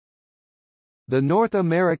The North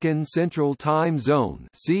American Central Time Zone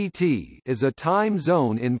 (CT) is a time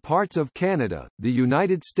zone in parts of Canada, the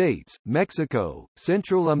United States, Mexico,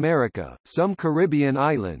 Central America, some Caribbean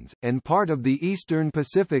islands, and part of the eastern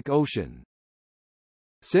Pacific Ocean.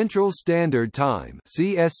 Central Standard Time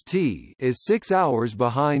 (CST) is 6 hours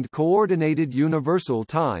behind Coordinated Universal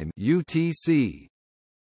Time (UTC).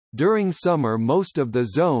 During summer most of the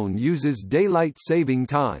zone uses Daylight Saving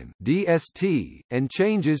Time (DST) and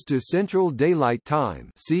changes to Central Daylight Time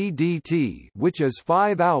 (CDT), which is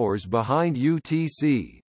 5 hours behind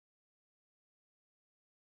UTC.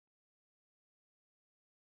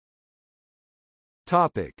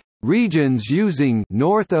 Topic: Regions using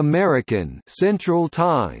North American Central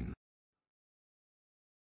Time.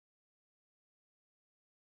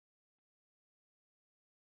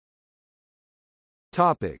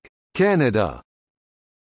 Canada.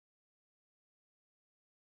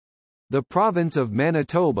 The province of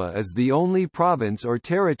Manitoba is the only province or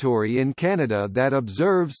territory in Canada that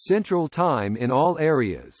observes Central Time in all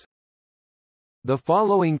areas. The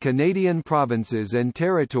following Canadian provinces and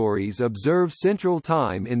territories observe Central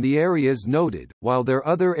Time in the areas noted, while their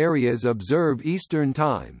other areas observe Eastern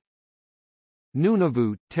Time.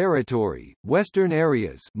 Nunavut Territory, Western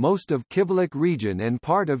areas, most of Kivalliq region and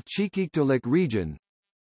part of Qikiqtalik region.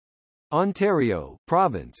 Ontario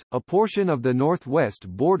Province, a portion of the northwest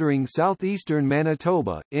bordering southeastern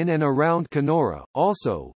Manitoba, in and around Kenora.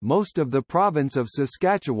 Also, most of the province of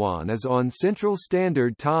Saskatchewan is on Central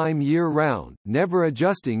Standard Time year-round, never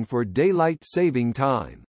adjusting for Daylight Saving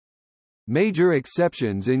Time. Major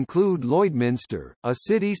exceptions include Lloydminster, a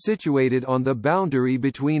city situated on the boundary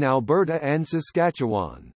between Alberta and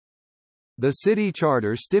Saskatchewan. The city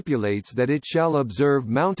charter stipulates that it shall observe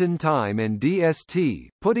Mountain Time and DST,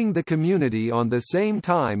 putting the community on the same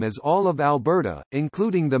time as all of Alberta,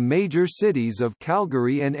 including the major cities of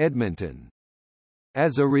Calgary and Edmonton.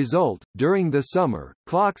 As a result, during the summer,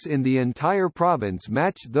 clocks in the entire province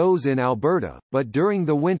match those in Alberta, but during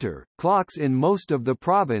the winter, clocks in most of the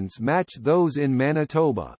province match those in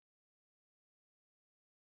Manitoba.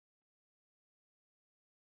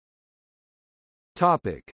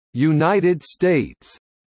 Topic: United States.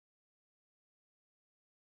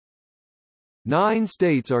 9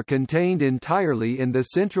 states are contained entirely in the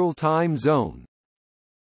Central Time Zone: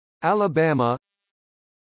 Alabama,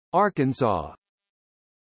 Arkansas,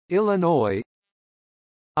 Illinois,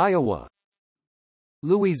 Iowa,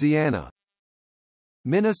 Louisiana,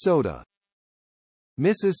 Minnesota,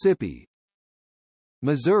 Mississippi,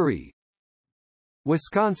 Missouri,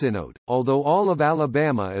 Wisconsin. Although all of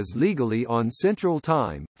Alabama is legally on Central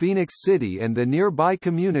Time, Phoenix City and the nearby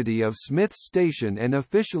community of Smiths Station and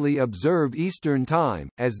officially observe Eastern Time,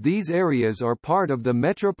 as these areas are part of the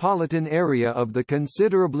metropolitan area of the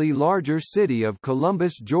considerably larger city of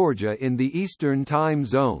Columbus, Georgia in the Eastern Time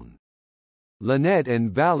Zone. Lynette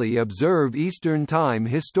and Valley observe Eastern Time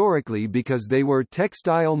historically because they were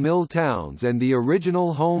textile mill towns and the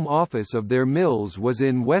original home office of their mills was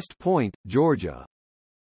in West Point, Georgia.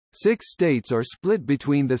 6 states are split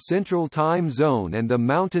between the Central Time Zone and the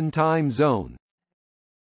Mountain Time Zone.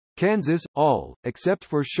 Kansas, all, except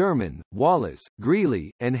for Sherman, Wallace,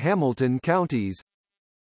 Greeley, and Hamilton counties.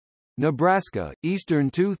 Nebraska,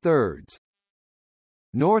 Eastern 2/3.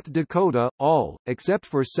 North Dakota, all, except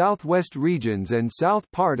for southwest regions and south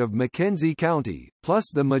part of Mackenzie County,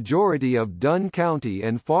 plus the majority of Dunn County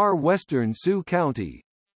and far western Sioux County.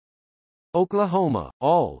 Oklahoma,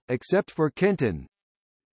 all, except for Kenton.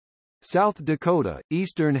 South Dakota,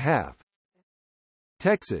 eastern half.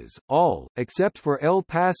 Texas, all, except for El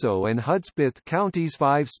Paso and Hudspeth counties.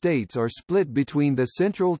 5 states are split between the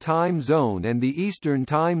Central Time Zone and the Eastern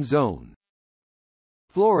Time Zone.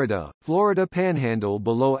 Florida, Florida Panhandle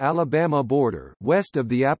below Alabama border west of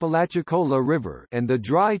the Apalachicola River and the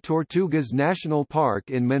Dry Tortugas National Park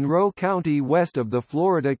in Monroe County west of the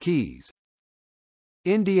Florida Keys.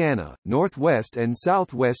 Indiana, Northwest and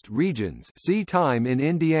Southwest regions see time in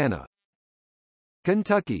Indiana.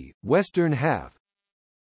 Kentucky, western half.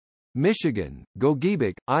 Michigan,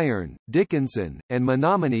 Gogebic, Iron, Dickinson, and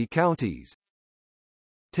Menominee counties.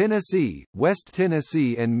 Tennessee, West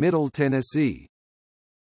Tennessee and Middle Tennessee.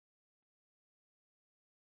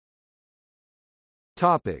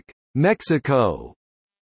 Mexico.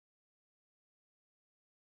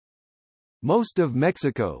 Most of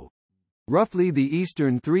Mexico, roughly the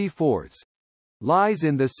eastern 3/4, lies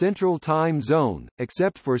in the Central Time Zone,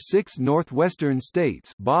 except for 6 northwestern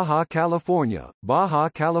states: Baja California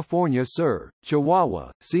Sur,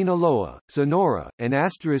 Chihuahua, Sinaloa, Sonora, and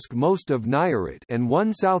most of Nayarit, and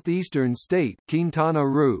one southeastern state, Quintana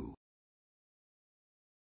Roo.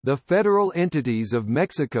 The federal entities of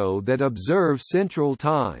Mexico that observe Central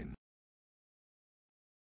Time.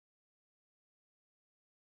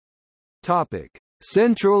 Topic: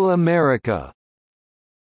 Central America.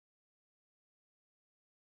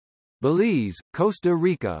 Belize, Costa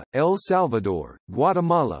Rica, El Salvador,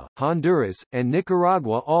 Guatemala, Honduras, and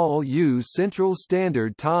Nicaragua all use Central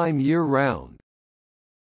Standard Time year-round.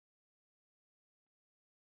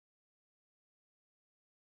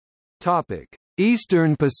 Topic: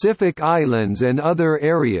 Eastern Pacific Islands and other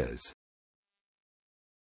areas.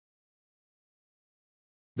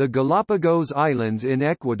 The Galapagos Islands in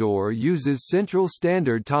Ecuador uses Central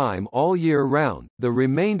Standard Time all year round, the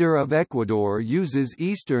remainder of Ecuador uses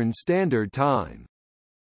Eastern Standard Time.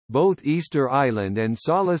 Both Easter Island and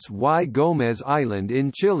Salas y Gómez Island in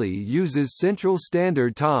Chile uses Central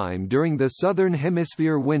Standard Time during the Southern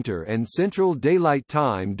Hemisphere winter and Central Daylight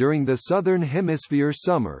Time during the Southern Hemisphere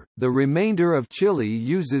summer. The remainder of Chile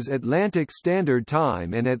uses Atlantic Standard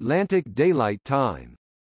Time and Atlantic Daylight Time.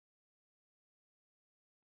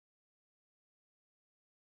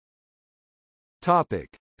 Topic: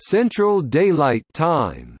 Central Daylight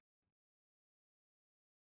Time.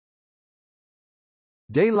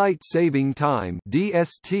 Daylight Saving Time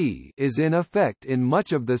 (DST) is in effect in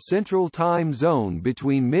much of the Central Time Zone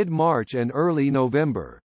between mid-March and early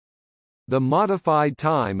November. The modified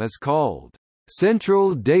time is called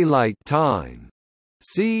Central Daylight Time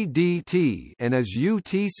 (CDT) and is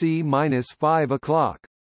UTC-5 o'clock.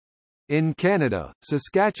 In Canada,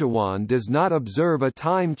 Saskatchewan does not observe a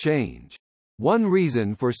time change. One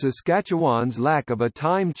reason for Saskatchewan's lack of a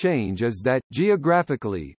time change is that,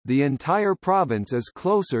 geographically, the entire province is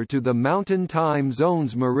closer to the Mountain Time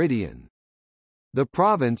Zone's meridian. The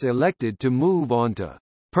province elected to move on to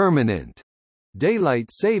permanent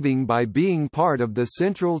daylight saving by being part of the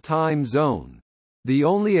Central Time Zone. The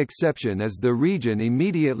only exception is the region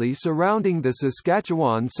immediately surrounding the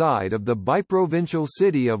Saskatchewan side of the biprovincial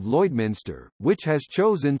city of Lloydminster, which has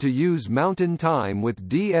chosen to use Mountain Time with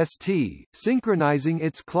DST, synchronizing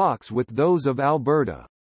its clocks with those of Alberta.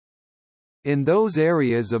 In those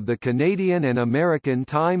areas of the Canadian and American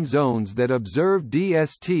time zones that observe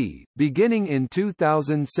DST, beginning in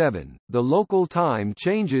 2007, the local time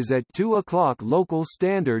changes at 2 o'clock local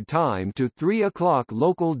standard time to 3 o'clock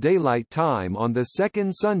local daylight time on the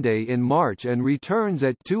second Sunday in March and returns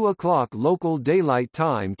at 2 o'clock local daylight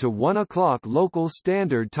time to 1 o'clock local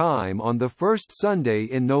standard time on the first Sunday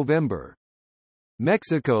in November.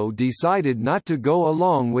 Mexico decided not to go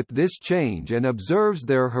along with this change and observes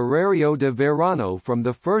their Horario de Verano from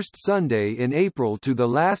the first Sunday in April to the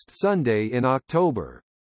last Sunday in October.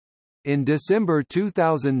 In December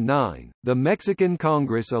 2009, the Mexican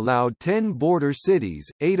Congress allowed 10 border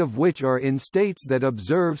cities, 8 of which are in states that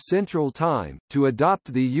observe Central Time, to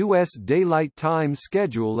adopt the U.S. Daylight Time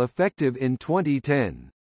schedule effective in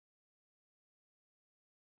 2010.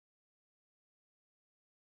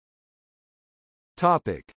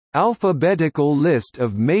 Topic: Alphabetical list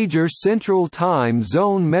of major Central Time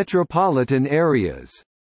Zone metropolitan areas.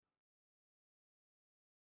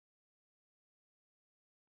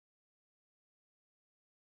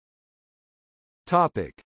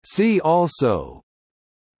 Topic: See also.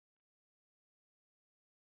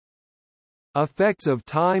 Effects of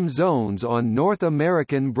time zones on North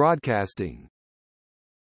American broadcasting.